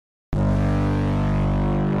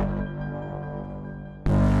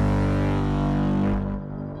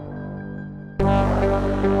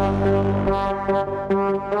Yo,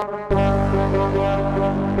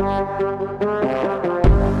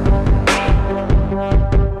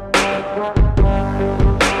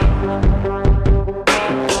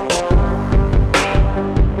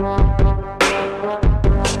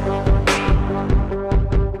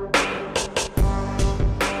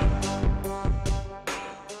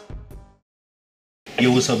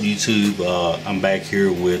 what's up YouTube? I'm back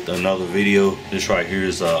here with another video. This right here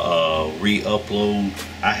is a re-upload.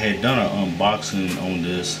 I had done an unboxing on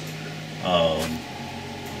this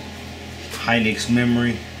Hynix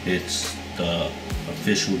memory. It's the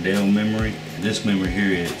official Dell memory. This memory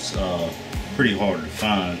here is pretty hard to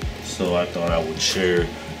find, so I thought I would share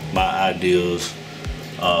my ideas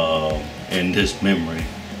in this memory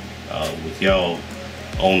with y'all.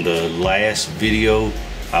 On the last video,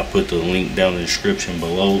 I put the link down in the description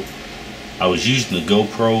below. I was using the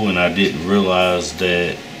GoPro and I didn't realize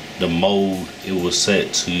that the mode, it was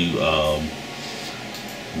set to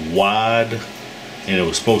wide and it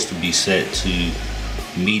was supposed to be set to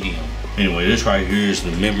medium. Anyway, this right here is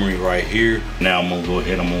the memory right here. Now I'm gonna go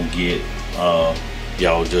ahead, I'm gonna get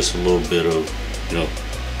y'all just a little bit of, you know,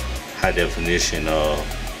 high definition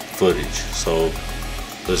footage. So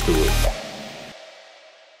let's do it.